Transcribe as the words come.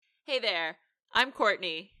Hey there, I'm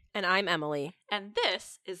Courtney. And I'm Emily. And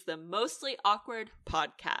this is the Mostly Awkward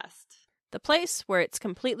Podcast. The place where it's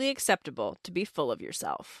completely acceptable to be full of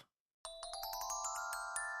yourself.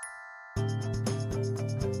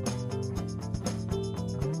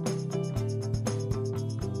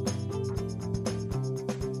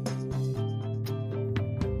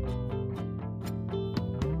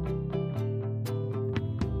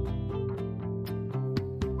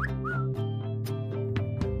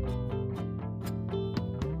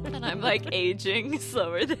 I'm like aging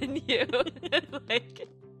slower than you. Like,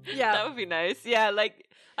 Yeah. that would be nice. Yeah, like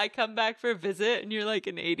I come back for a visit and you're like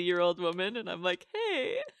an 80-year-old woman and I'm like,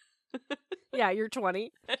 hey. Yeah, you're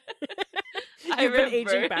 20. I've been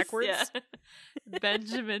aging backwards. Yeah.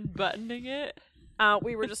 Benjamin buttoning it.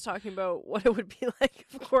 We were just talking about what it would be like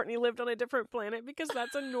if Courtney lived on a different planet, because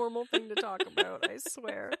that's a normal thing to talk about, I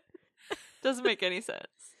swear. Doesn't make any sense.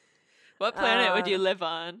 What planet would you live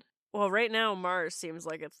on? Well, right now, Mars seems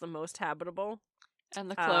like it's the most habitable. And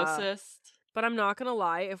the closest. But I'm not gonna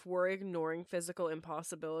lie, if we're ignoring physical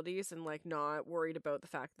impossibilities and like not worried about the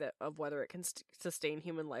fact that of whether it can sustain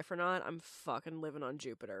human life or not, I'm fucking living on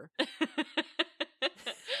Jupiter.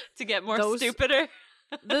 To get more stupider.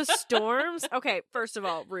 The storms, okay, first of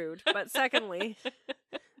all, rude. But secondly,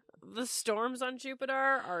 the storms on Jupiter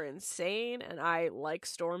are insane, and I like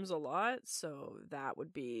storms a lot, so that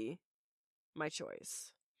would be my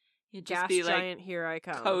choice. You'd just Gas be giant, like here I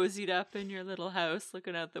come. cozied up in your little house,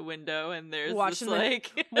 looking out the window, and there's watching this,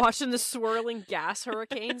 like watching the swirling gas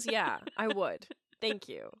hurricanes. Yeah, I would. Thank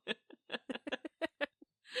you.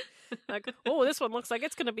 Like, oh, this one looks like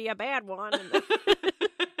it's gonna be a bad one.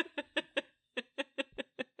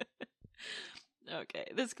 Okay,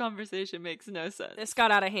 this conversation makes no sense. This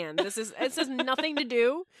got out of hand. This has nothing to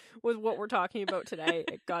do with what we're talking about today.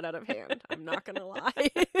 It got out of hand. I'm not gonna lie.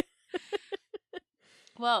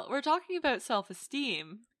 Well, we're talking about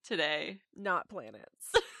self-esteem today. Not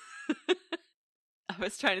planets. I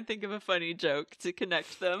was trying to think of a funny joke to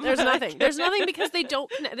connect them. There's nothing. There's nothing because they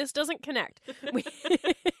don't connect. This doesn't connect.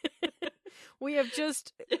 We have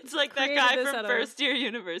just... It's like that guy from first year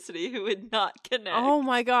university who would not connect. Oh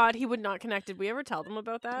my god, he would not connect. Did we ever tell them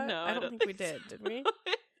about that? No, I don't think we did. Did we?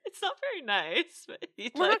 It's not very nice. But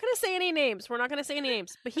we're not going to say any names.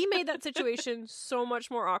 But he made that situation so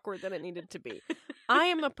much more awkward than it needed to be. I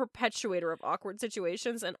am a perpetuator of awkward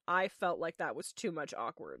situations, and I felt like that was too much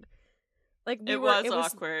awkward. Like it was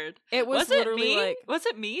awkward. It was literally like... Was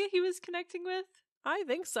it me he was connecting with? I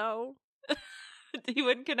think so. He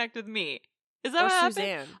wouldn't connect with me. Is that or what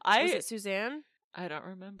Suzanne? happened? Was it Suzanne? I don't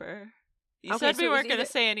remember. You said we weren't going to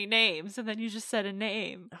say any names, and then you just said a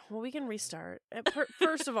name. Well, we can restart.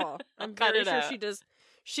 First of all, I'm very sure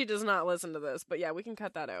she does not listen to this, but yeah, we can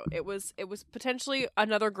cut that out. It was potentially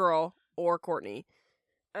another girl or Courtney.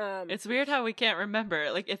 It's weird how we can't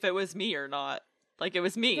remember, like, if it was me or not. Like, it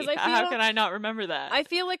was me. How can I not remember that? I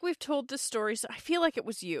feel like we've told this story, so I feel like it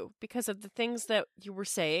was you, because of the things that you were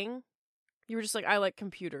saying. You were just like, I like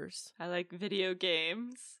computers. I like video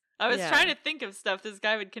games. I was trying to think of stuff this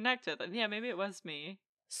guy would connect with, and yeah, maybe it was me.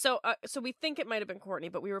 So we think it might have been Courtney,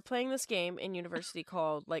 but we were playing this game in university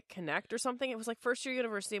called, like, Connect or something. It was, like, first year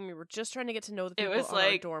university, and we were just trying to get to know the people on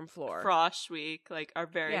our dorm floor. Frosh week, like, our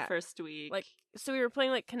very first week. Like, so we were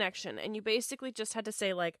playing, like, Connection, and you basically just had to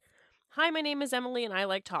say, like, hi, my name is Emily, and I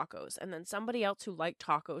like tacos. And then somebody else who liked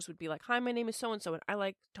tacos would be like, hi, my name is so-and-so, and I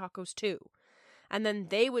like tacos too. And then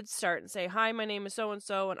they would start and say, hi, my name is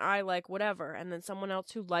so-and-so, and I like whatever. And then someone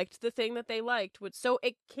else who liked the thing that they liked would... So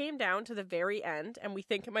it came down to the very end, and we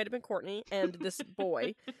think it might have been Courtney and this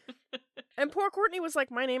boy. And poor Courtney was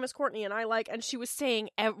like, my name is Courtney, and I like... And she was saying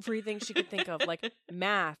everything she could think of, like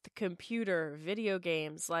math, computer, video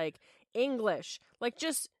games, like English, like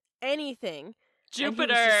just anything.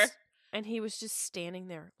 Jupiter! And he was just standing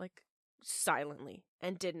there, like, silently,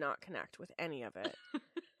 and did not connect with any of it.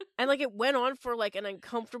 And, like, it went on for, like, an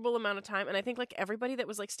uncomfortable amount of time. And I think, like, everybody that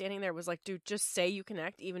was, like, standing there was like, dude, just say you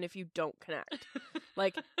connect even if you don't connect.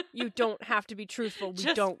 Like, you don't have to be truthful.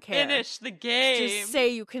 We don't care. Finish the game. Just say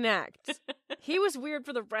you connect. He was weird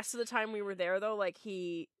for the rest of the time we were there, though. Like,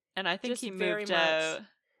 And I think he moved out.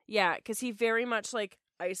 Yeah, because he very much, like,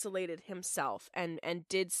 isolated himself and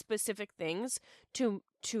did specific things to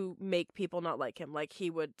make people not like him. Like,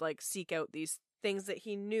 he would, like, seek out these things that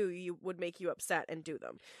he knew you would make you upset and do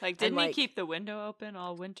them. Like, didn't he keep the window open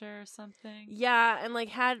all winter or something? Yeah, and like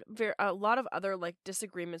had a lot of other like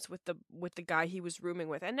disagreements with the guy he was rooming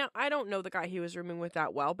with. And now I don't know the guy he was rooming with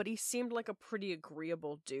that well, but he seemed like a pretty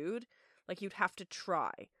agreeable dude. Like, you'd have to try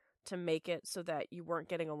to make it so that you weren't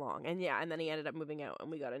getting along. And yeah, and then he ended up moving out and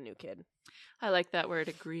we got a new kid. I like that word,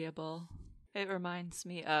 agreeable. It reminds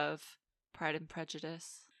me of Pride and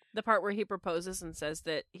Prejudice. The part where he proposes and says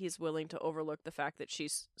that he's willing to overlook the fact that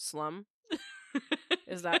she's slum.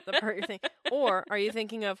 Is that the part you're thinking? Or are you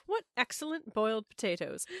thinking of what excellent boiled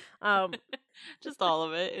potatoes? Just all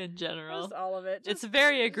of it in general. Just all of it. It's a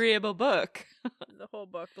very agreeable book. The whole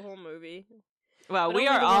book, the whole movie. Wow, we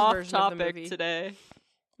are off topic today.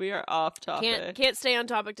 We are off topic. Can't stay on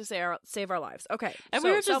topic to save our lives. Okay. And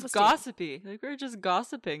we were just gossipy. Like, we were just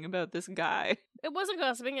gossiping about this guy. It wasn't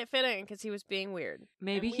gossiping, it fit in because he was being weird.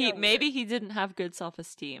 Maybe he didn't have good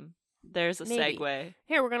self-esteem. There's a segue.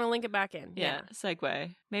 Here, we're going to link it back in. Yeah,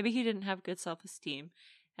 segue. Maybe he didn't have good self-esteem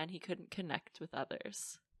and he couldn't connect with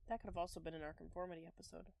others. That could have also been in our conformity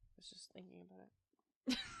episode. I was just thinking about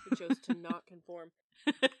it. We chose to not conform.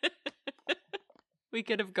 We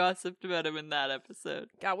could have gossiped about him in that episode.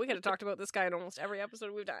 God, we could have talked about this guy in almost every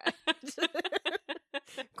episode we've done.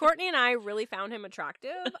 Courtney and I really found him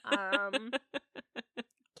attractive.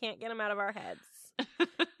 Can't get him out of our heads.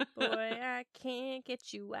 Boy, I can't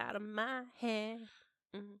get you out of my head.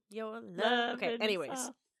 Your love. Okay,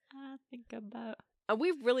 anyways. I think about.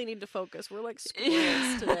 We really need to focus. We're like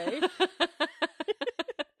squirrels today.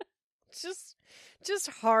 Just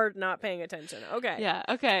hard not paying attention. Okay. Yeah,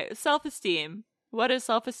 okay. Self-esteem. What is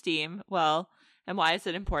self-esteem? Well, and why is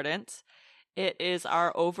it important? It is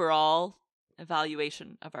our overall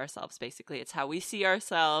evaluation of ourselves, basically. It's how we see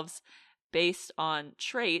ourselves based on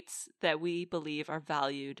traits that we believe are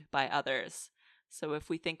valued by others. So if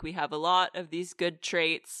we think we have a lot of these good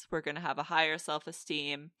traits, we're going to have a higher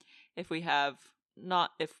self-esteem. If we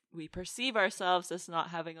perceive ourselves as not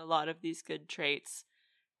having a lot of these good traits,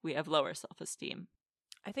 we have lower self-esteem.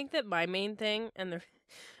 I think that my main thing, and this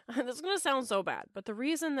is going to sound so bad, but the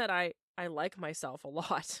reason that I like myself a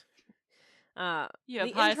lot, you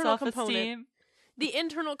have high self-esteem. The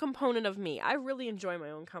internal component of me, I really enjoy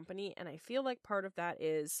my own company, and I feel like part of that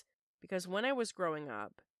is because when I was growing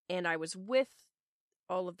up, and I was with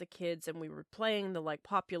all of the kids, and we were playing the like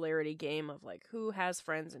popularity game of like who has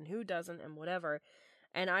friends and who doesn't and whatever,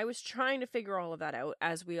 and I was trying to figure all of that out,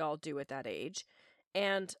 as we all do at that age.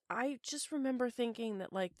 And I just remember thinking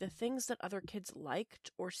that, like, the things that other kids liked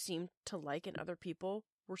or seemed to like in other people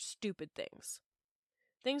were stupid things.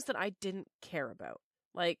 Things that I didn't care about.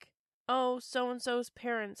 Like, oh, so-and-so's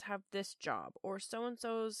parents have this job, or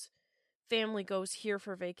so-and-so's family goes here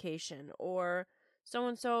for vacation, or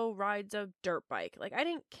so-and-so rides a dirt bike. Like, I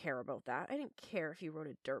didn't care about that. I didn't care if he rode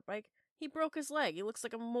a dirt bike. He broke his leg. He looks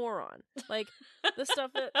like a moron. Like, the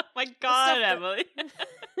stuff that... Oh my God, Emily.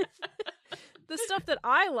 The stuff that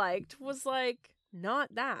I liked was, like,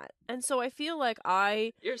 not that. And so I feel like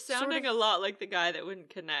You're sounding a lot like the guy that wouldn't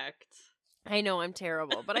connect. I know, I'm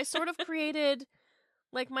terrible. But I sort of created,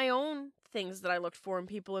 like, my own things that I looked for in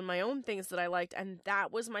people and my own things that I liked. And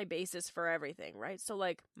that was my basis for everything, right? So,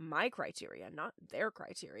 like, my criteria, not their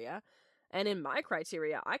criteria. And in my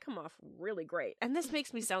criteria, I come off really great. And this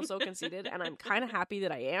makes me sound so conceited. And I'm kind of happy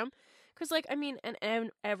that I am. Because, like, I mean, and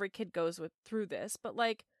every kid goes through this. But,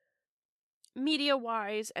 like,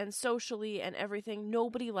 media-wise and socially and everything,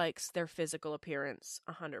 nobody likes their physical appearance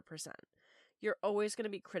 100%. You're always going to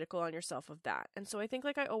be critical on yourself of that. And so I think,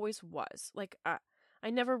 like, I always was. Like, I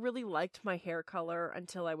never really liked my hair color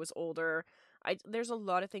until I was older. There's a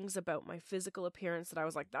lot of things about my physical appearance that I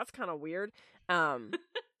was like, that's kind of weird.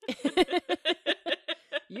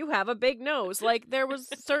 You have a big nose. Like, there was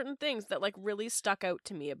certain things that, like, really stuck out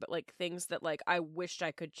to me, but, like, things that, like, I wished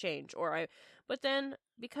I could change. But then,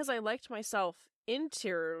 because I liked myself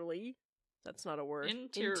interiorly, that's not a word.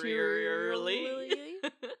 Interiorly.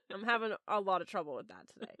 I'm having a lot of trouble with that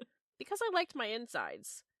today. Because I liked my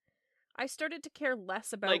insides, I started to care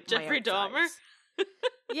less about like Jeffrey Dahmer?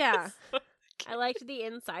 Yeah. I liked the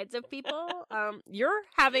insides of people. You're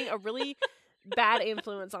having a really bad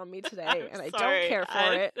influence on me today, and I don't care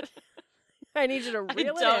for it. I need you to reel it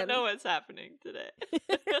in. I don't know what's happening today.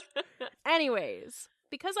 Anyways,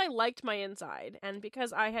 because I liked my inside, and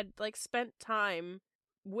because I had, like, spent time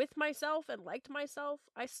with myself and liked myself,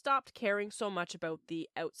 I stopped caring so much about the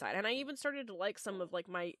outside. And I even started to like some of, like,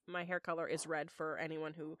 my hair color is red, for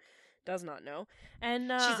anyone who does not know.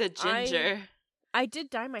 And she's a ginger. I did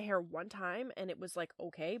dye my hair one time, and it was, like,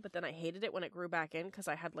 okay, but then I hated it when it grew back in because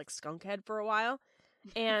I had, like, skunk head for a while.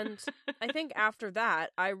 And I think after that,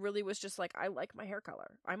 I really was just like, I like my hair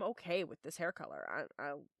color. I'm okay with this hair color.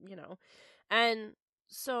 I you know. And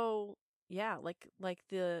so, yeah, like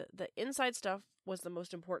the inside stuff was the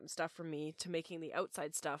most important stuff for me to making the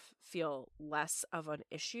outside stuff feel less of an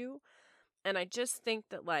issue. And I just think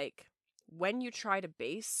that, like, when you try to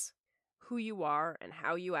base who you are and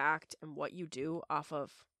how you act and what you do off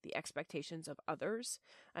of the expectations of others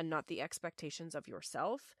and not the expectations of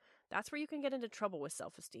yourself, that's where you can get into trouble with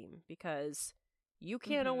self-esteem, because you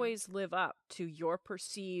can't always live up to your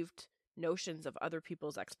perceived notions of other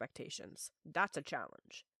people's expectations. That's a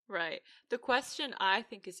challenge. Right. The question I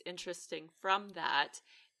think is interesting from that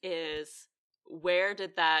is, where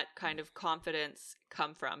did that kind of confidence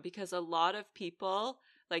come from? Because a lot of people,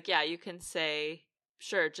 like, yeah, you can say,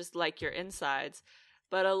 sure, just like your insides,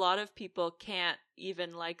 but a lot of people can't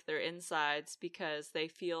even like their insides because they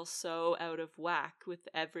feel so out of whack with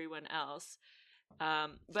everyone else.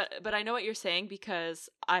 But I know what you're saying, because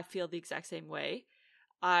I feel the exact same way.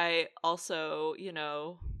 I also,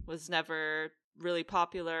 was never really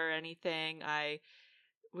popular or anything. I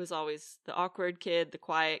was always the awkward kid, the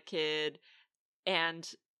quiet kid, and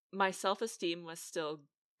my self-esteem was still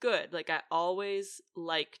good. Like, I always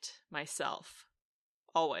liked myself.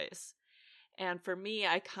 Always. And for me,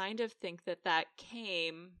 I kind of think that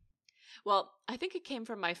came, well, I think it came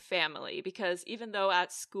from my family, because even though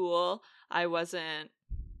at school I wasn't,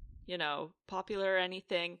 popular or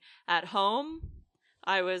anything, at home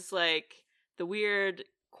I was like the weird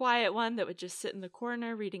quiet one that would just sit in the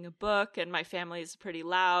corner reading a book, and my family is pretty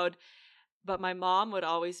loud. But my mom would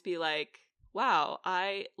always be like, wow,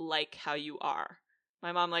 I like how you are.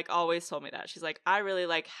 My mom always told me that. She's like, I really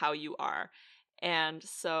like how you are. And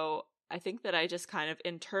so I think that I just kind of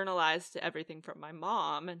internalized everything from my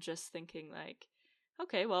mom, and just thinking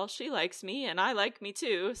okay, well, she likes me and I like me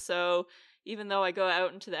too. So even though I go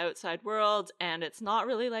out into the outside world and it's not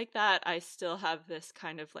really like that, I still have this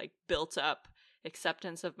kind of built up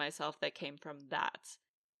acceptance of myself that came from that.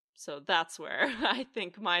 So that's where I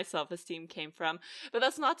think my self-esteem came from. But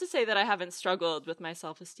that's not to say that I haven't struggled with my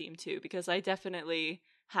self-esteem too, because I definitely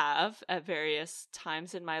have at various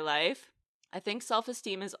times in my life. I think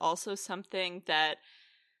self-esteem is also something that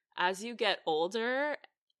as you get older,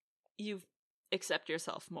 you accept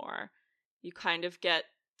yourself more. You kind of get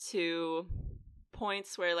to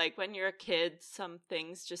points where when you're a kid, some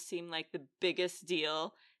things just seem like the biggest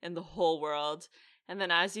deal in the whole world. And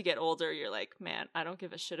then as you get older, you're like, man, I don't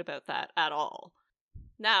give a shit about that at all.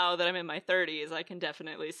 Now that I'm in my 30s, I can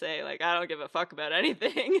definitely say I don't give a fuck about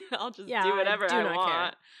anything. I'll just do whatever I want.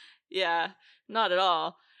 Care. Yeah, not at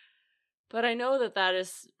all. But I know that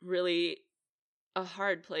is really a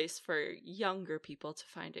hard place for younger people to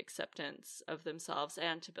find acceptance of themselves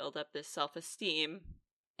and to build up this self-esteem.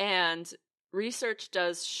 And research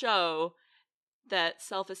does show that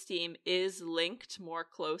self-esteem is linked more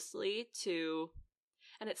closely to,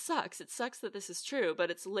 and it sucks that this is true, but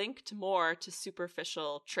it's linked more to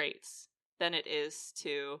superficial traits than it is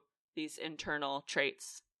to these internal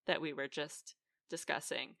traits that we were just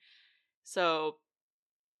discussing. So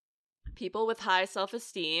people with high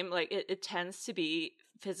self-esteem, it tends to be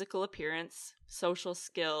physical appearance, social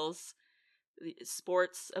skills,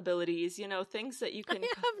 sports abilities, things that you can... I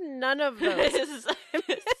have none of those.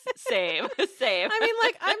 Same. I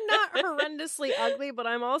mean, I'm not horrendously ugly, but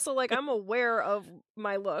I'm also, I'm aware of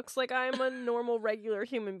my looks. I'm a normal, regular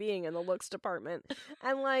human being in the looks department.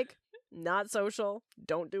 And, not social,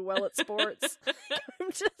 don't do well at sports.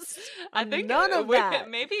 I think none of that.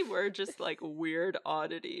 Maybe we're just weird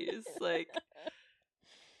oddities.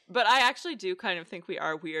 But I actually do kind of think we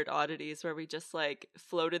are weird oddities, where we just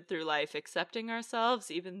floated through life accepting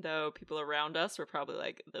ourselves, even though people around us were probably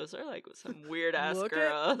those are some weird ass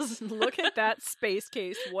girls. Look at that space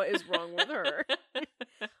case. What is wrong with her?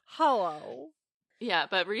 Hello. Yeah,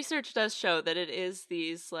 but research does show that it is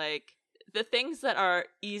these the things that are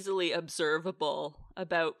easily observable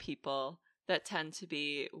about people that tend to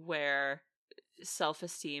be where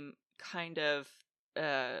self-esteem kind of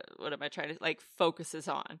what am I trying to focuses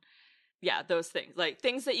on. Yeah, those things.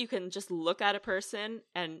 Things that you can just look at a person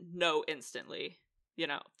and know instantly.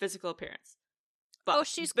 Physical appearance. Oh,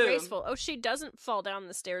 she's boom. Graceful. Oh, she doesn't fall down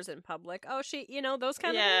the stairs in public. Oh, she, those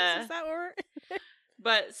kind of things. Is that what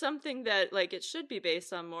But something that, it should be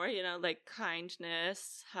based on more,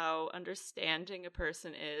 kindness, how understanding a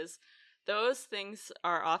person is. Those things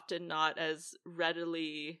are often not as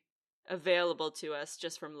readily available to us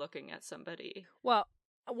just from looking at somebody. Well,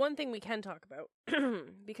 one thing we can talk about,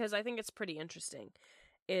 because I think it's pretty interesting,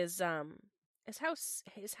 is how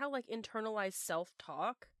internalized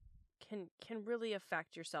self-talk can really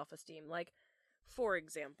affect your self-esteem. For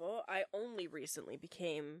example, I only recently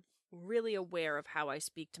became really aware of how I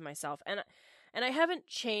speak to myself, and I haven't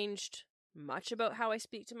changed much about how I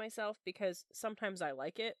speak to myself, because sometimes I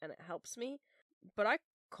like it and it helps me, but I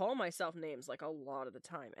call myself names a lot of the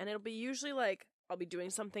time, and it'll be usually I'll be doing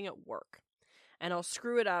something at work, and I'll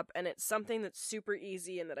screw it up, and it's something that's super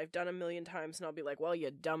easy and that I've done a million times, and I'll be like, well,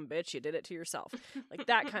 you dumb bitch, you did it to yourself. Like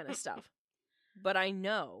that kind of stuff. But I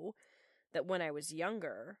know that when I was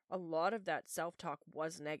younger, a lot of that self-talk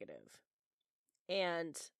was negative.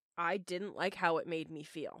 And I didn't like how it made me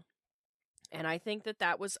feel. And I think that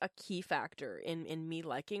that was a key factor in me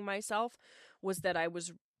liking myself, was that I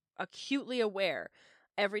was acutely aware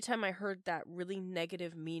every time I heard that really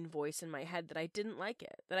negative, mean voice in my head that I didn't like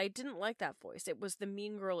it, that I didn't like that voice. It was the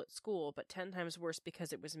mean girl at school, but 10 times worse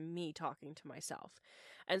because it was me talking to myself.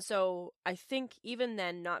 And so I think even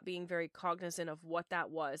then, not being very cognizant of what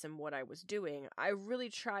that was and what I was doing, I really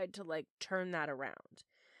tried to like turn that around.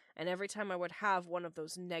 And every time I would have one of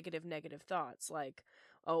those negative thoughts, like,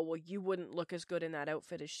 oh, well, you wouldn't look as good in that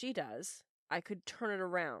outfit as she does, I could turn it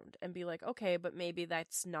around and be like, okay, but maybe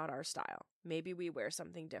that's not our style. Maybe we wear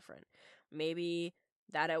something different. Maybe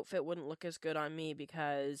that outfit wouldn't look as good on me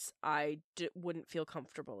because I wouldn't feel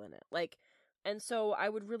comfortable in it. Like, and so I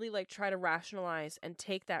would really like try to rationalize and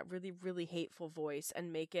take that really, really hateful voice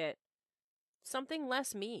and make it something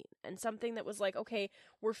less mean, and something that was like, okay,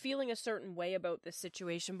 we're feeling a certain way about this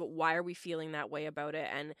situation, but why are we feeling that way about it?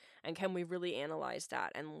 And can we really analyze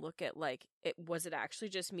that and look at like, was it actually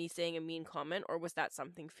just me saying a mean comment, or was that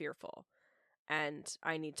something fearful? And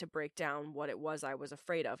I need to break down what it was I was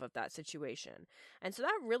afraid of that situation. And so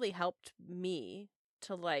that really helped me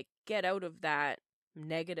to like get out of that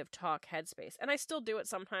negative talk headspace. And I still do it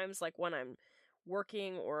sometimes, like when I'm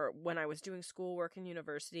working or when I was doing schoolwork in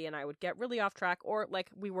university, and I would get really off track, or like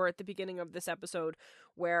we were at the beginning of this episode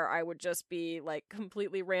where I would just be like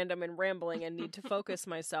completely random and rambling and need to focus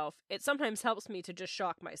myself. It sometimes helps me to just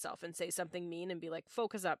shock myself and say something mean and be like,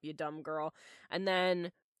 focus up, you dumb girl. And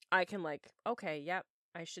then I can like, okay, yep,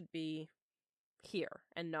 I should be here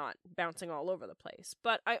and not bouncing all over the place.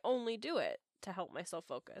 But I only do it to help myself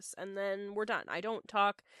focus, and then we're done. I don't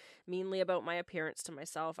talk meanly about my appearance to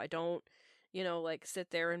myself. I don't, like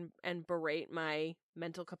sit there and berate my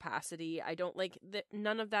mental capacity. I don't like that.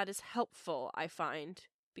 None of that is helpful, I find,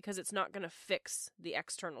 because it's not going to fix the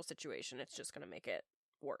external situation. It's just going to make it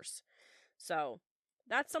worse. So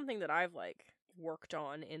that's something that I've like worked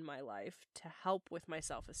on in my life to help with my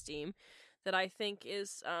self-esteem, that I think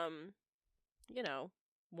is,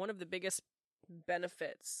 one of the biggest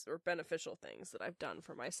benefits or beneficial things that I've done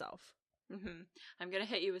for myself. Mm-hmm. I'm going to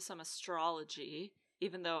hit you with some astrology,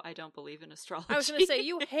 even though I don't believe in astrology. I was going to say,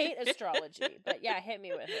 you hate astrology, but yeah, hit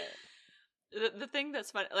me with it. The thing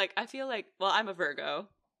that's funny, like, I feel like, well, I'm a Virgo,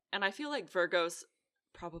 and I feel like Virgos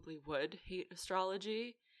probably would hate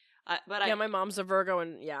astrology. My mom's a Virgo,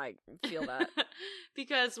 and yeah, I feel that.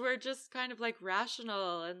 Because we're just kind of like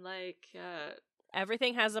rational and like...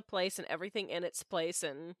 everything has a place and everything in its place,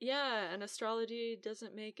 and... Yeah, and astrology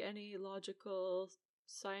doesn't make any logical,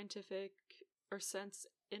 scientific, or sense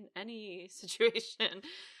in any situation.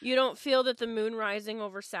 You don't feel that the moon rising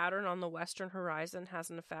over Saturn on the western horizon has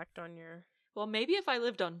an effect on your... Well, maybe if I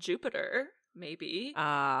lived on Jupiter, maybe.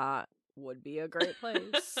 Would be a great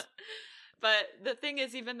place. But the thing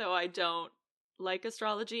is, even though I don't like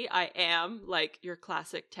astrology, I am like your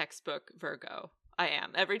classic textbook Virgo. I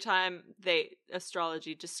am. Every time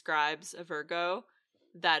astrology describes a Virgo,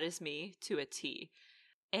 that is me to a T.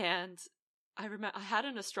 And I remember I had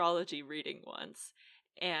an astrology reading once,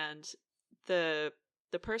 and the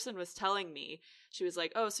person was telling me, she was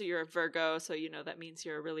like, oh, so you're a Virgo, so that means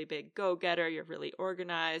you're a really big go-getter, you're really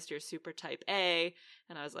organized, you're super type A.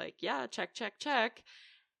 And I was like, yeah, check, check, check.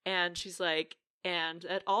 And she's like, and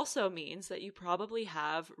it also means that you probably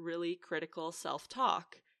have really critical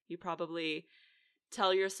self-talk. You probably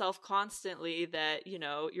tell yourself constantly that,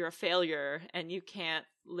 you're a failure and you can't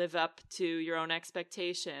live up to your own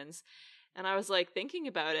expectations. And I was like thinking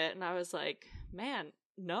about it, and I was like, man,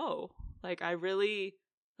 no. Like, I really,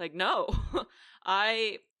 like, no.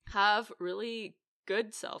 I have really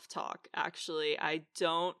good self-talk, actually. I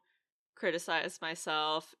don't criticize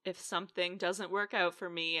myself. If something doesn't work out for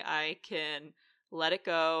me, I can let it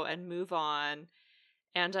go and move on.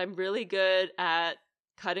 And I'm really good at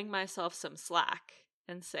cutting myself some slack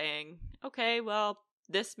and saying, okay, well,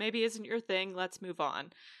 this maybe isn't your thing. Let's move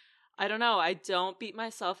on. I don't know. I don't beat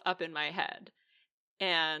myself up in my head.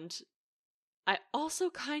 And I also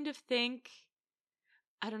kind of think,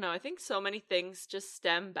 I don't know, I think so many things just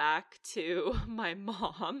stem back to my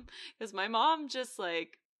mom. Because my mom just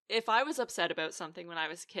like, if I was upset about something when I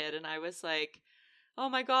was a kid and I was like, oh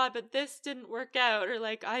my God, but this didn't work out, or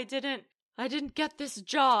like, I didn't get this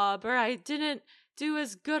job, or I didn't do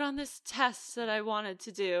as good on this test that I wanted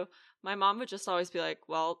to do, my mom would just always be like,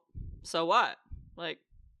 well, so what? Like,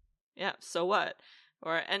 yeah, so what?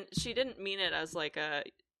 And she didn't mean it as like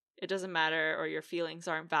it doesn't matter, or your feelings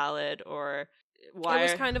aren't valid, or why. It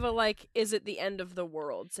was kind of a like, is it the end of the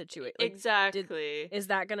world situation? Like, exactly. is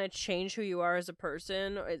that going to change who you are as a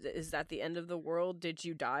person? Or is that the end of the world? Did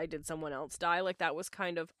you die? Did someone else die? Like, that was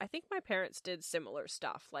kind of, I think my parents did similar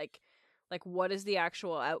stuff. Like what is the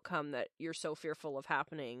actual outcome that you're so fearful of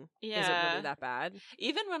happening? Yeah. Is it really that bad?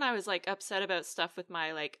 Even when I was like upset about stuff with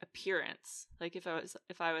my like appearance, like if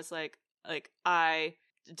I was like I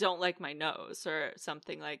don't like my nose or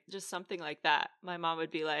something, like just something like that, my mom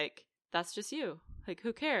would be like, that's just you. Like,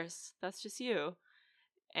 who cares? That's just you.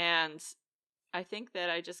 And I think that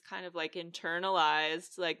I just kind of like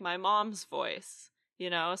internalized like my mom's voice, you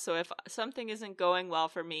know? So if something isn't going well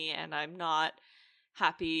for me and I'm not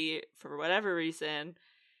happy for whatever reason,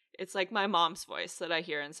 it's like my mom's voice that I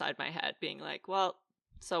hear inside my head being like, well,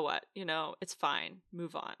 so what? You know, it's fine.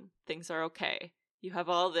 Move on. Things are okay. You have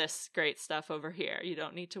all this great stuff over here. You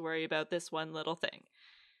don't need to worry about this one little thing.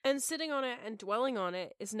 And sitting on it and dwelling on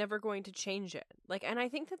it is never going to change it. Like, and I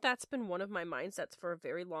think that that's been one of my mindsets for a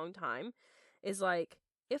very long time, is like,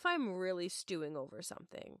 if I'm really stewing over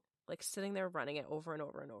something, like sitting there running it over and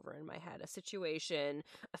over and over in my head, a situation,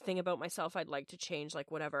 a thing about myself I'd like to change, like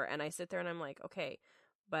whatever, and I sit there and I'm like, okay,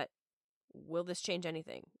 but will this change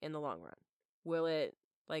anything in the long run? Will it,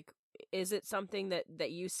 like, is it something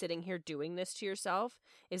that you sitting here doing this to yourself,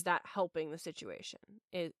 is that helping the situation?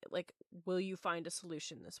 Like, will you find a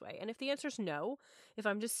solution this way? And if the answer is no, if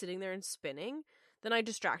I'm just sitting there and spinning, then I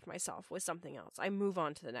distract myself with something else. I move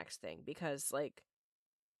on to the next thing, because like,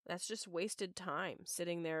 that's just wasted time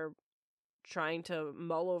sitting there trying to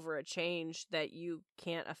mull over a change that you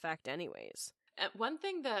can't affect anyways. One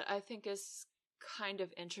thing that I think is kind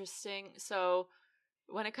of interesting, so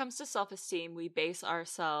when it comes to self-esteem, we base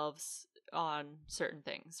ourselves on certain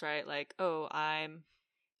things, right? Like, oh, I'm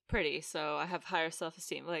pretty, so I have higher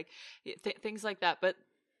self-esteem, like things like that. But,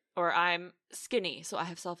 or I'm skinny, so I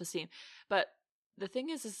have self-esteem. But the thing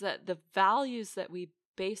is that the values that we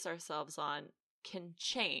base ourselves on can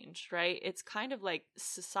change, right? It's kind of like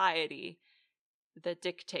society that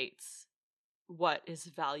dictates what is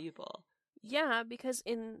valuable. Yeah, because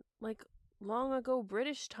in like long ago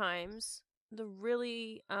British times, the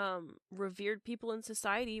really revered people in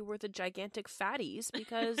society were the gigantic fatties,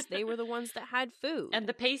 because they were the ones that had food. And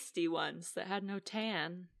the pasty ones that had no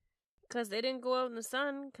tan. Because they didn't go out in the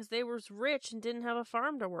sun, because they were rich and didn't have a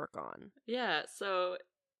farm to work on. Yeah, so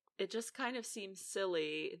it just kind of seems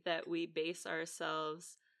silly that we base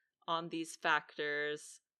ourselves on these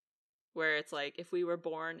factors where it's like, if we were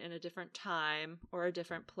born in a different time or a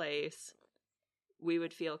different place, we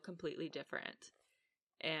would feel completely different.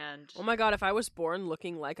 And oh my god, if I was born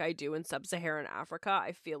looking like I do in sub-Saharan Africa,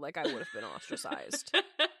 I feel like I would have been ostracized.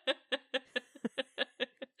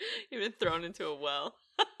 You've been thrown into a well.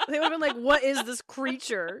 They would have been like, what is this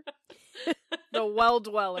creature? The well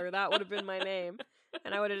dweller, that would have been my name.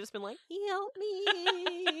 And I would have just been like, help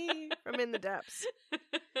me from in the depths.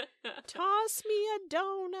 Toss me a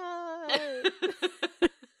donut.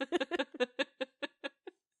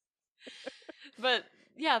 But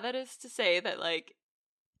yeah, that is to say that like,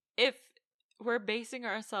 if we're basing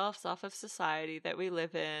ourselves off of society that we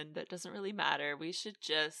live in that doesn't really matter, we should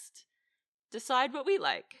just decide what we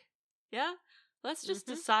like. Yeah? Let's just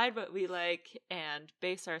decide what we like and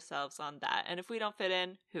base ourselves on that. And if we don't fit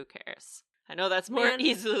in, who cares? I know that's more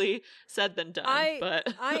easily said than done,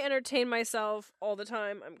 but I entertain myself all the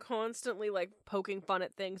time. I'm constantly like poking fun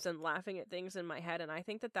at things and laughing at things in my head, and I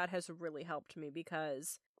think that has really helped me,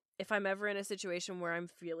 because if I'm ever in a situation where I'm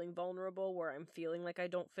feeling vulnerable, where I'm feeling like I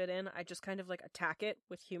don't fit in, I just kind of like attack it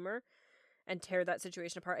with humor and tear that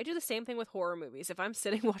situation apart. I do the same thing with horror movies. If I'm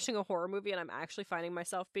sitting watching a horror movie and I'm actually finding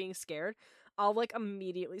myself being scared, I'll like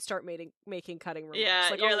immediately start making cutting remarks. Yeah,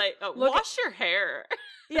 like, you're like, oh, wash your hair.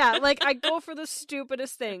 Yeah, like I go for the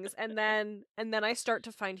stupidest things, and then I start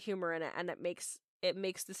to find humor in it, and it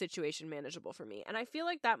makes the situation manageable for me. And I feel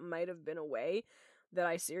like that might have been a way that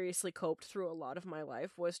I seriously coped through a lot of my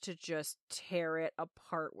life, was to just tear it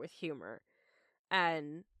apart with humor.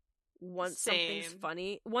 And once something's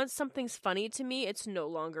funny to me, it's no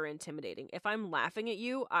longer intimidating. If I'm laughing at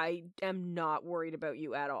you, I am not worried about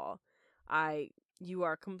you at all. You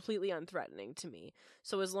are completely unthreatening to me.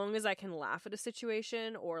 So as long as I can laugh at a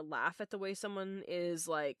situation, or laugh at the way someone is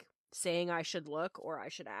like saying I should look or I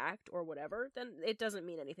should act or whatever, then it doesn't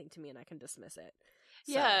mean anything to me and I can dismiss it.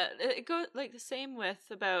 So. Yeah, it goes like the same with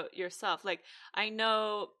about yourself. Like, I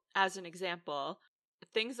know, as an example,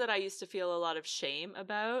 things that I used to feel a lot of shame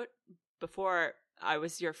about before I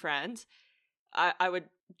was your friend, I would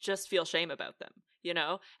just feel shame about them. you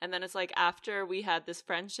know? And then it's like after we had this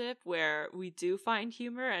friendship where we do find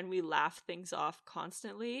humor and we laugh things off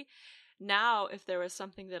constantly, now if there was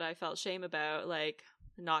something that I felt shame about, like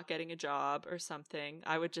not getting a job or something,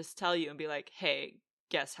 I would just tell you and be like, hey,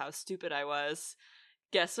 guess how stupid I was.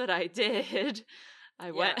 Guess what I did?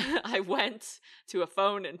 I went to a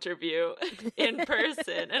phone interview in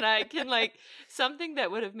person, and I can like something that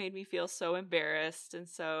would have made me feel so embarrassed and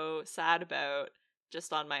so sad about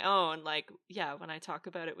just on my own, like, yeah, when I talk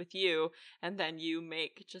about it with you and then you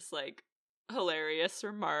make just like hilarious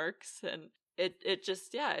remarks, and it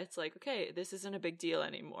just, yeah, it's like, okay, this isn't a big deal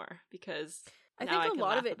anymore because I now think I can a lot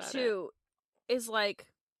laugh of it about too is like,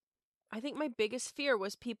 I think my biggest fear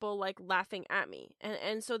was people like laughing at me.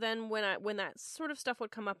 And so then when that sort of stuff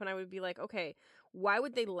would come up and I would be like, okay, why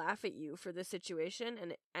would they laugh at you for this situation?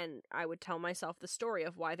 And I would tell myself the story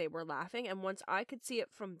of why they were laughing, and once I could see it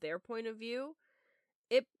from their point of view,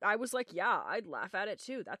 I was like, yeah, I'd laugh at it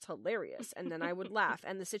too. That's hilarious. And then I would laugh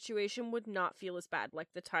and the situation would not feel as bad. Like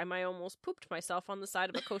the time I almost pooped myself on the side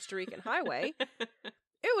of a Costa Rican highway.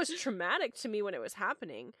 It was traumatic to me when it was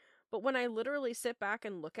happening. But when I literally sit back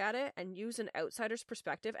and look at it and use an outsider's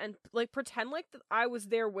perspective and like pretend like that I was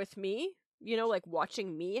there with me, you know, like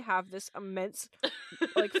watching me have this immense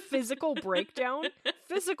like physical breakdown.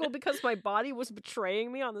 Physical because my body was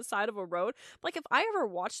betraying me on the side of a road. Like if I ever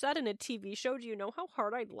watched that in a TV show, do you know how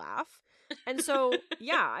hard I'd laugh? And so,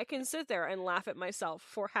 yeah, I can sit there and laugh at myself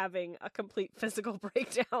for having a complete physical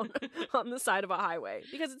breakdown on the side of a highway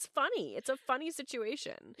because it's funny. It's a funny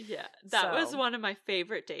situation. Yeah, that was one of my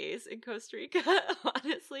favorite days in Costa Rica,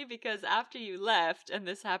 honestly, because after you left and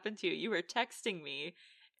this happened to you, you were texting me.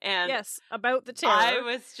 And yes, about the terror. I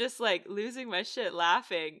was just like losing my shit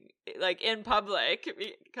laughing, like in public,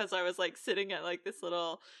 because I was like sitting at like this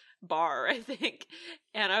little bar, I think,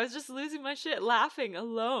 and I was just losing my shit laughing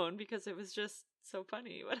alone because it was just so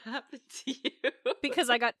funny what happened to you.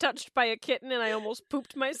 Because I got touched by a kitten and I almost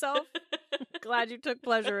pooped myself. Glad you took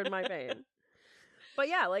pleasure in my pain. But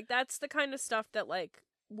yeah, like that's the kind of stuff that like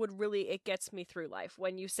would really, it gets me through life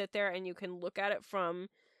when you sit there and you can look at it from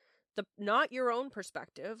the not your own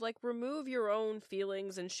perspective, like remove your own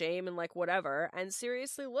feelings and shame and like whatever, and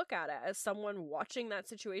seriously look at it as someone watching that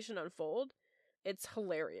situation unfold. It's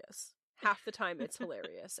hilarious. Half the time it's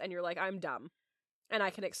hilarious. And you're like, I'm dumb. And I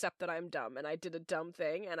can accept that I'm dumb and I did a dumb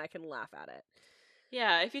thing and I can laugh at it.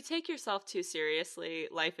 Yeah, if you take yourself too seriously,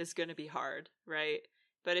 life is going to be hard, right?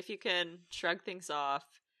 But if you can shrug things off,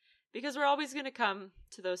 because we're always going to come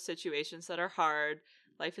to those situations that are hard.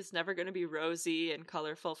 Life is never going to be rosy and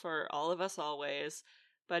colorful for all of us always.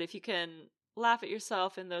 But if you can laugh at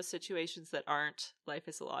yourself in those situations that aren't, life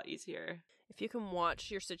is a lot easier. If you can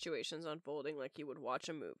watch your situations unfolding like you would watch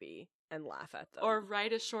a movie and laugh at them. Or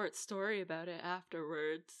write a short story about it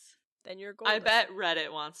afterwards. Then you're golden. I bet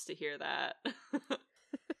Reddit wants to hear that.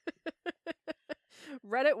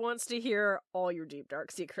 Reddit wants to hear all your deep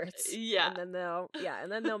dark secrets. Yeah. And then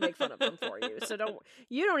they'll make fun of them for you. So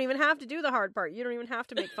you don't even have to do the hard part. You don't even have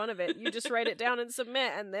to make fun of it. You just write it down and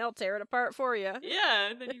submit and they'll tear it apart for you. Yeah,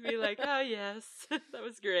 and then you'd be like, "Oh yes, that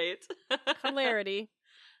was great."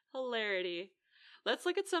 Hilarity. Let's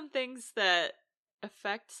look at some things that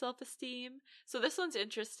affect self-esteem. So this one's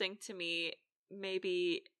interesting to me.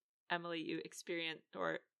 Maybe Emily, you experienced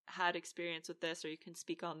or had experience with this, or you can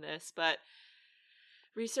speak on this, but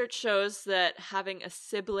research shows that having a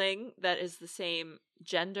sibling that is the same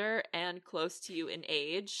gender and close to you in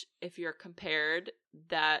age, if you're compared,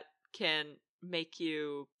 that can make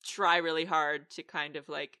you try really hard to kind of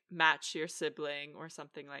like match your sibling or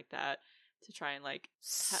something like that, to try and like...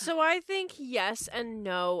 So I think yes and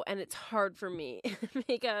no, and it's hard for me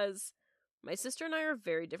because my sister and I are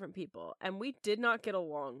very different people, and we did not get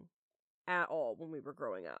along at all when we were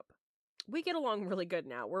growing up. We get along really good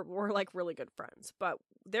now. We're like really good friends. But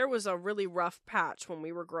there was a really rough patch when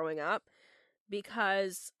we were growing up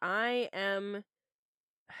because I am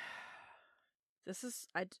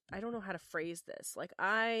I don't know how to phrase this. Like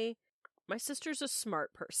my sister's a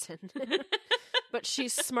smart person. But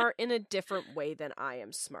she's smart in a different way than I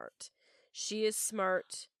am smart. She is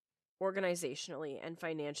smart organizationally and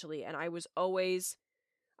financially, and I was always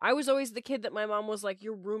the kid that my mom was like,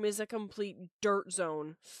 your room is a complete dirt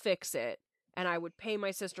zone, fix it. And I would pay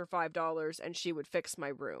my sister $5 and she would fix my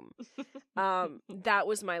room. That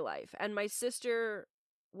was my life. And my sister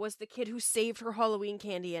was the kid who saved her Halloween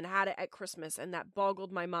candy and had it at Christmas, and that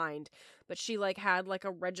boggled my mind. But she like had like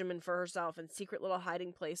a regimen for herself and secret little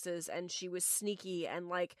hiding places, and she was sneaky and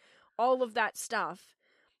like all of that stuff.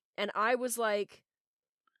 And I was like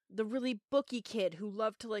the really booky kid who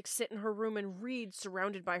loved to like sit in her room and read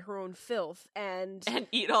surrounded by her own filth and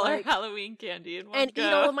eat all like, our Halloween candy in one and go.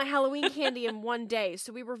 eat all of my Halloween candy in one day.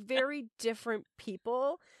 So we were very different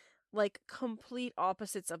people, like complete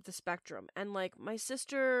opposites of the spectrum. And like my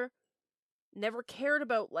sister never cared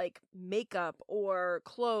about like makeup or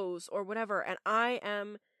clothes or whatever, and I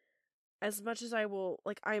am, as much as I will,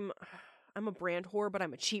 like I'm a brand whore, but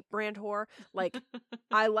I'm a cheap brand whore. Like,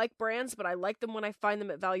 I like brands, but I like them when I find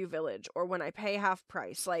them at Value Village or when I pay half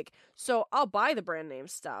price. Like, so I'll buy the brand name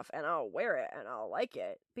stuff and I'll wear it and I'll like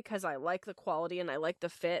it because I like the quality and I like the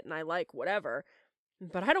fit and I like whatever.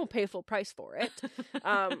 But I don't pay full price for it.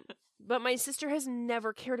 But my sister has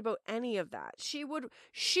never cared about any of that. She would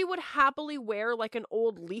happily wear like an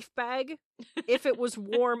old leaf bag if it was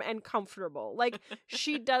warm and comfortable. Like,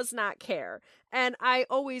 she does not care. And I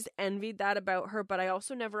always envied that about her, but I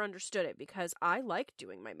also never understood it because I like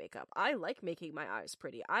doing my makeup. I like making my eyes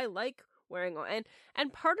pretty. I like wearing all, and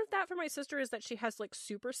part of that for my sister is that she has like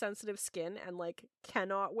super sensitive skin and like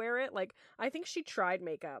cannot wear it. Like, I think she tried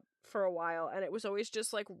makeup for a while and it was always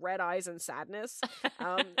just like red eyes and sadness.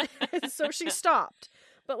 So she stopped.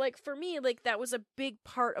 But like for me, like that was a big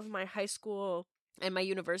part of my high school and my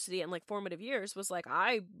university and like formative years was like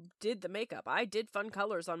I did the makeup. I did fun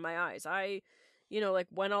colors on my eyes. I like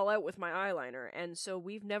went all out with my eyeliner. And so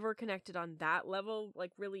we've never connected on that level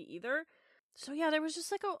like really either. So yeah, there was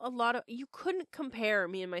just like a lot of, you couldn't compare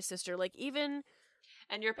me and my sister, like even.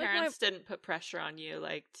 And your parents didn't put pressure on you,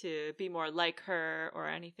 like, to be more like her or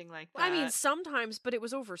anything like that? I mean, sometimes, but it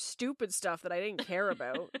was over stupid stuff that I didn't care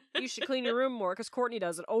about. You should clean your room more because Courtney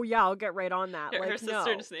does it. Oh yeah, I'll get right on that. Her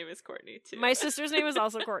sister's name is Courtney too. My sister's name is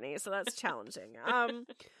also Courtney, so that's challenging.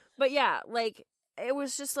 But yeah, like, it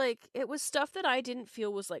was just like, it was stuff that I didn't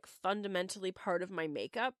feel was like fundamentally part of my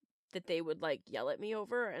makeup that they would like yell at me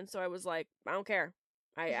over, and so I was like, I don't care.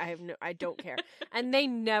 I don't care. And they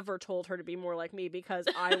never told her to be more like me because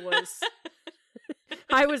I was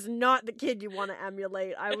not the kid you want to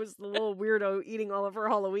emulate. I was the little weirdo eating all of her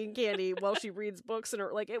Halloween candy while she reads books, and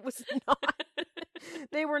like, it was not.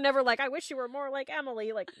 They were never like, I wish you were more like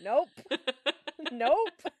Emily. Like, nope. Nope.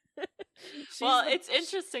 Well, it's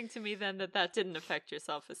interesting to me then that didn't affect your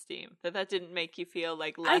self-esteem, that didn't make you feel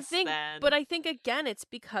like less than. But I think again, it's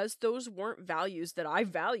because those weren't values that I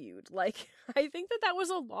valued. Like, I think that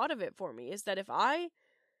was a lot of it for me, is that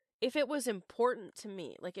if it was important to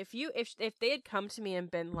me, like if they had come to me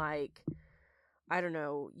and been like, I don't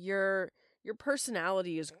know, your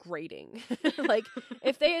personality is grating. Like,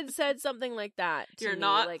 if they had said something like that to You're me,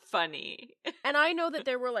 not like, funny. And I know that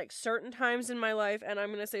there were like certain times in my life, and I'm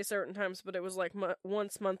going to say certain times, but it was like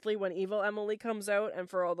once monthly when Evil Emily comes out, and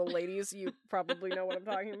for all the ladies, you probably know what I'm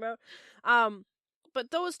talking about. But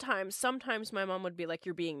those times, sometimes my mom would be like,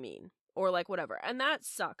 you're being mean. Or like whatever. And that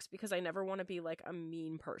sucks because I never want to be like a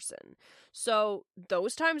mean person. So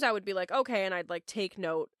those times I would be like, okay, and I'd like take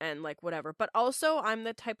note and like whatever. But also I'm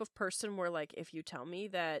the type of person where like if you tell me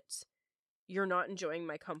that you're not enjoying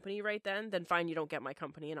my company right then fine, you don't get my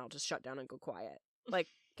company and I'll just shut down and go quiet. Like,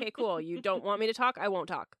 okay, cool. You don't want me to talk? I won't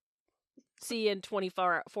talk. See you in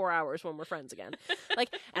 24 hours when we're friends again.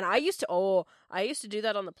 Like, and I used to do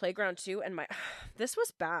that on the playground too. And this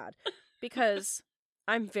was bad because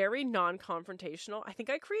I'm very non-confrontational. I think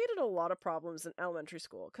I created a lot of problems in elementary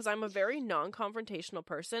school because I'm a very non-confrontational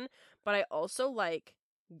person, but I also like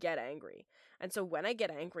get angry. And so when I get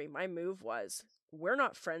angry, my move was, we're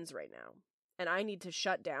not friends right now. And I need to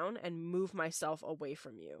shut down and move myself away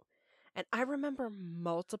from you. And I remember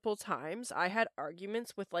multiple times I had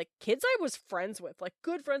arguments with like kids I was friends with, like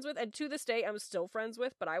good friends with, and to this day I'm still friends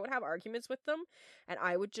with, but I would have arguments with them and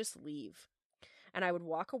I would just leave. And I would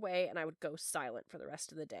walk away and I would go silent for the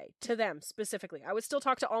rest of the day. To them specifically. I would still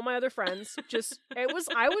talk to all my other friends. I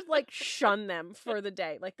would like shun them for the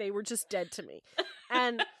day. Like they were just dead to me.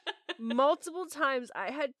 And multiple times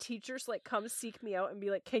I had teachers like come seek me out and be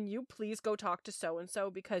like, can you please go talk to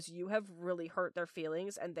so-and-so because you have really hurt their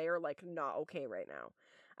feelings and they are like not okay right now.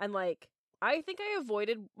 And like, I think I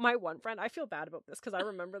avoided my one friend. I feel bad about this because I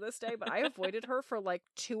remember this day, but I avoided her for like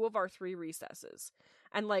 2 of our 3 recesses.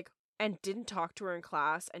 And didn't talk to her in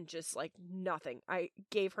class and just like nothing. I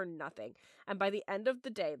gave her nothing. And by the end of the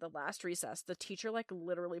day, the last recess, the teacher like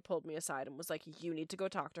literally pulled me aside and was like, you need to go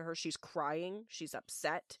talk to her. She's crying. She's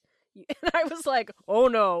upset. And I was like, oh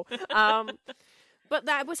no. But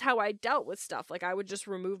that was how I dealt with stuff. Like I would just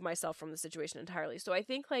remove myself from the situation entirely. So I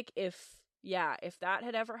think like if that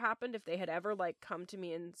had ever happened, if they had ever like come to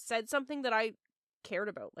me and said something that I cared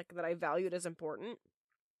about, like that I valued as important,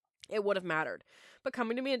 it would have mattered. But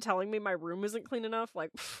coming to me and telling me my room isn't clean enough,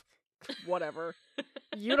 like, whatever.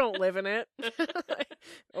 You don't live in it.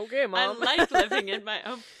 Okay, Mom. I like living in my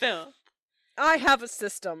own filth. I have a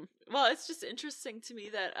system. Well, it's just interesting to me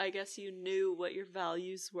that I guess you knew what your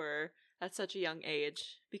values were at such a young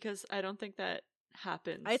age, because I don't think that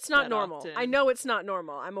happens. It's not that normal. often. I know it's not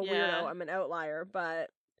normal. I'm a Yeah. weirdo. I'm an outlier,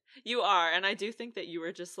 but... You are, and I do think that you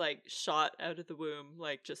were just, like, shot out of the womb,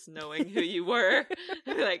 like, just knowing who you were.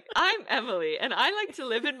 Like, I'm Emily, and I like to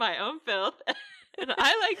live in my own filth, and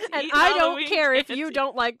I like to And eat I Halloween don't care if candy. you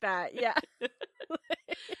don't like that. Yeah.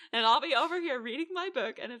 And I'll be over here reading my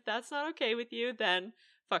book, and if that's not okay with you, then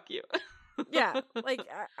fuck you. Yeah. Like,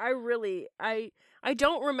 I really... I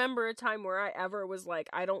don't remember a time where I ever was like,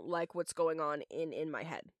 I don't like what's going on in my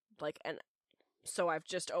head. Like, and so I've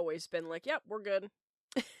just always been like, yep, we're good.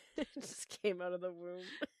 It just came out of the womb.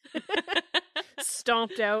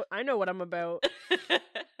 Stomped out. I know what I'm about.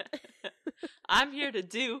 I'm here to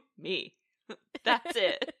do me. That's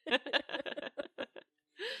it.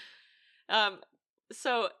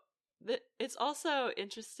 So it's also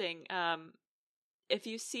interesting. If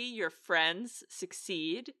you see your friends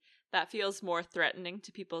succeed, that feels more threatening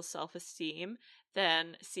to people's self-esteem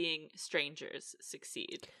than seeing strangers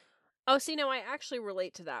succeed. Oh, see, no, I actually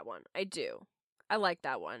relate to that one. I do. I like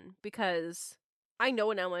that one because I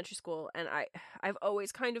know in elementary school, and I've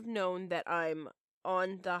always kind of known that I'm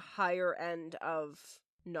on the higher end of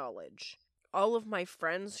knowledge. All of my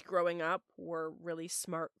friends growing up were really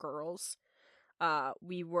smart girls.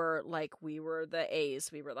 We were the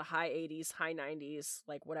A's, we were the high 80s, high 90s,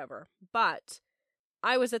 like whatever. But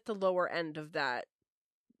I was at the lower end of that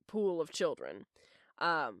pool of children.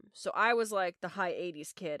 So I was like the high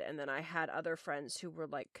 80s kid, and then I had other friends who were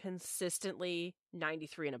like consistently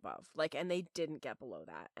 93 and above, like, and they didn't get below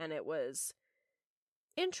that. And it was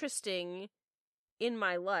interesting in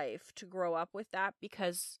my life to grow up with that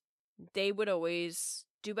because they would always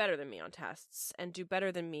do better than me on tests and do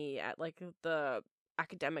better than me at like the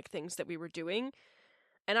academic things that we were doing.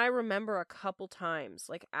 And I remember a couple times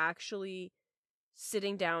like actually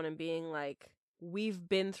sitting down and being like, we've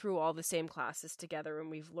been through all the same classes together and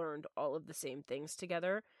we've learned all of the same things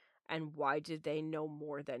together, and why did they know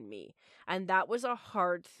more than me? And that was a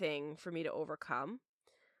hard thing for me to overcome.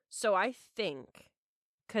 So I think,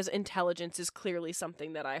 because intelligence is clearly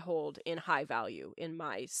something that I hold in high value in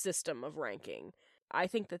my system of ranking, I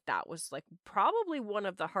think that was like probably one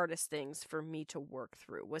of the hardest things for me to work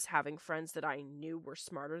through, was having friends that I knew were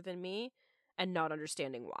smarter than me and not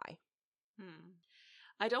understanding why.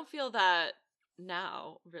 I don't feel that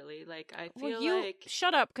now, really. Like, I feel like...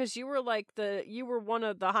 Shut up, because you were one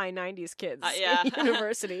of the high 90s kids yeah. in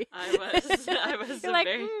university. I was You're like,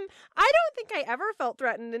 very... I don't think I ever felt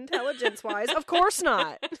threatened intelligence-wise. Of course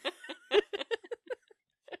not.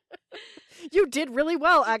 You did really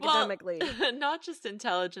well academically. Well, not just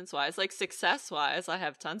intelligence-wise, like success-wise. I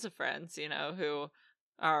have tons of friends, who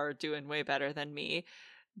are doing way better than me.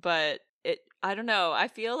 But I don't know. I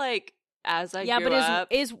feel like as I grew up...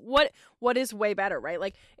 is what is way better, right?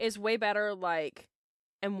 Like, is way better, like,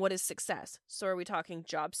 and what is success? So are we talking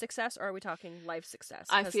job success or are we talking life success?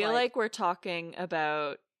 I feel like we're talking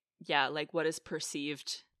about, like what is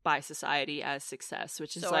perceived by society as success,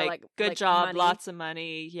 which is like good job, money. Lots of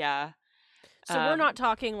money, yeah. So we're not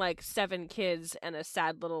talking like 7 kids and a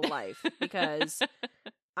sad little life, because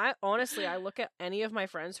I look at any of my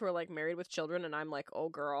friends who are like married with children and I'm like, oh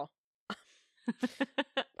girl.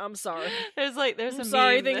 I'm sorry. I'm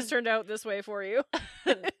sorry things turned out this way for you.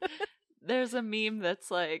 There's a meme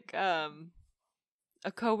that's like,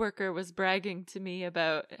 a coworker was bragging to me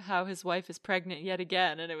about how his wife is pregnant yet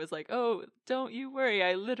again, and it was like, oh, don't you worry,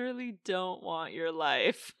 I literally don't want your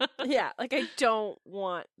life. Yeah, like I don't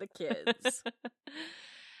want the kids.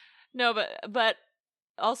 No, but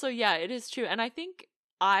also, yeah, it is true. And I think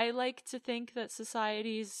I like to think that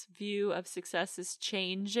society's view of success is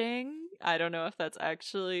changing. I don't know if that's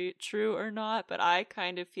actually true or not, but I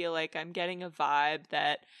kind of feel like I'm getting a vibe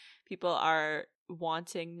that people are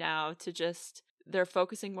wanting now to just, they're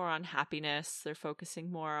focusing more on happiness. They're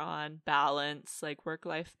focusing more on balance, like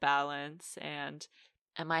work-life balance. And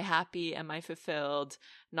am I happy? Am I fulfilled?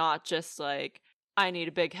 Not just like, I need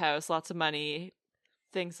a big house, lots of money,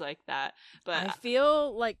 things like that. But I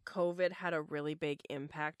feel like COVID had a really big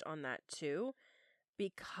impact on that too,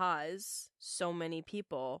 because so many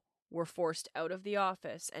people were forced out of the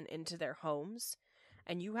office and into their homes,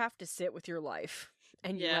 and you have to sit with your life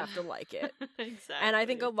and you have to like it. Exactly. And I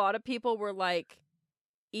think a lot of people were like,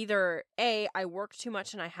 either A, I work too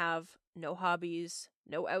much and I have no hobbies,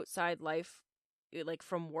 no outside life, like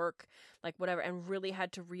from work, like whatever, and really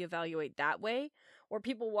had to reevaluate that way. or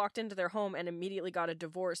people walked into their home and immediately got a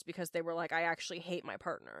divorce because they were like, I actually hate my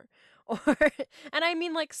partner. Or, and I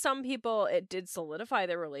mean, like, some people, it did solidify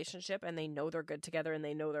their relationship and they know they're good together and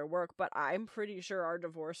they know their work, but I'm pretty sure our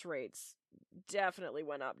divorce rates definitely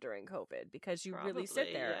went up during COVID, because you really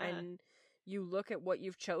sit there and you look at what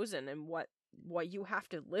you've chosen and what you have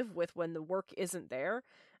to live with when the work isn't there.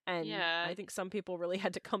 And I think some people really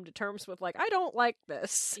had to come to terms with, like, I don't like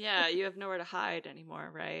this. Yeah, you have nowhere to hide anymore,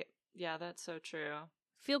 right? Yeah, that's so true.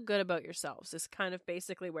 Feel good about yourselves is kind of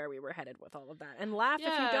basically where we were headed with all of that. And laugh if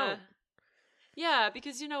you don't. Yeah,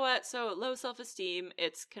 because you know what? So low self-esteem,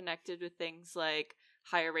 it's connected with things like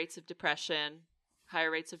higher rates of depression, higher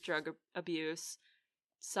rates of drug abuse,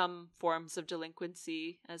 some forms of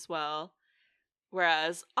delinquency as well.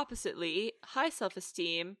 Whereas, oppositely, high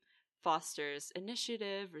self-esteem fosters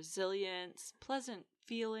initiative, resilience, pleasant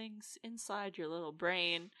feelings inside your little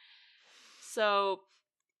brain. So,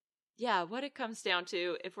 yeah, what it comes down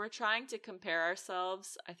to, if we're trying to compare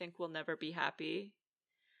ourselves, I think we'll never be happy.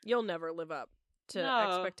 You'll never live up to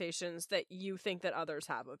expectations that you think that others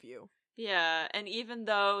have of you. Yeah, and even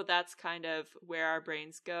though that's kind of where our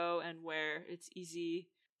brains go and where it's easy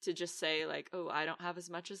to just say, like, oh, I don't have as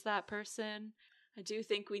much as that person, I do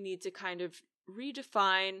think we need to kind of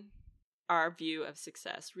redefine our view of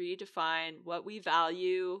success, redefine what we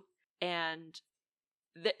value, and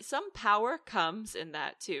some power comes in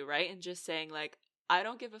that too, right? And just saying, like, I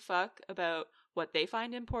don't give a fuck about what they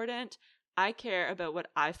find important. I care about what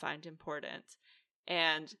I find important.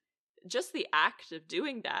 And just the act of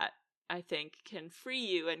doing that, I think, can free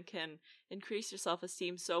you and can increase your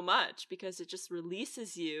self-esteem so much, because it just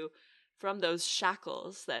releases you from those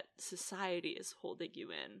shackles that society is holding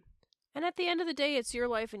you in. And at the end of the day, it's your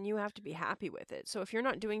life and you have to be happy with it. So if you're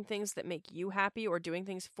not doing things that make you happy or doing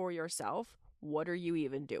things for yourself, what are you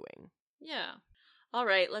even doing? Yeah. All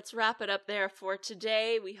right, let's wrap it up there for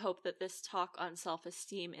today. We hope that this talk on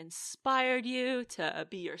self-esteem inspired you to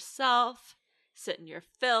be yourself, sit in your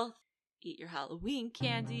filth, eat your Halloween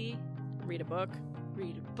candy, read a book.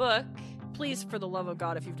 Read a book. Please, for the love of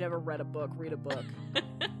God, if you've never read a book, read a book.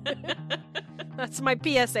 That's my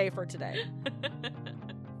PSA for today.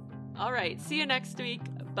 All right, see you next week.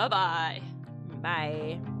 Bye-bye.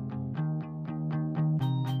 Bye.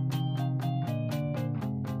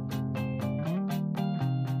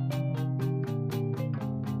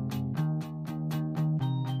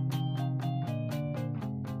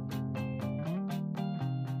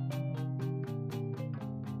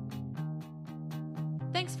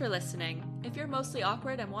 Thanks for listening. If you're mostly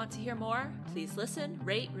awkward and want to hear more, please listen,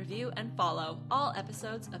 rate, review, and follow all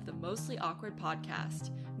episodes of the Mostly Awkward podcast.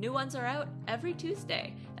 New ones are out every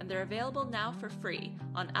Tuesday, and they're available now for free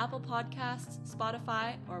on Apple Podcasts,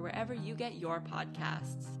 Spotify, or wherever you get your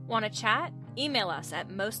podcasts. Want to chat? Email us at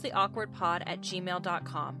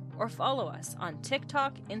mostlyawkwardpod@gmail.com or follow us on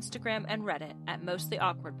TikTok, Instagram, and Reddit at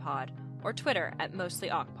mostlyawkwardpod or Twitter at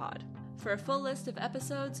mostlyawkpod. For a full list of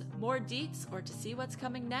episodes, more deets, or to see what's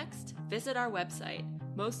coming next, visit our website,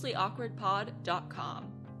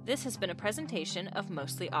 mostlyawkwardpod.com. This has been a presentation of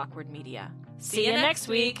Mostly Awkward Media. See you next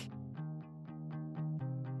week!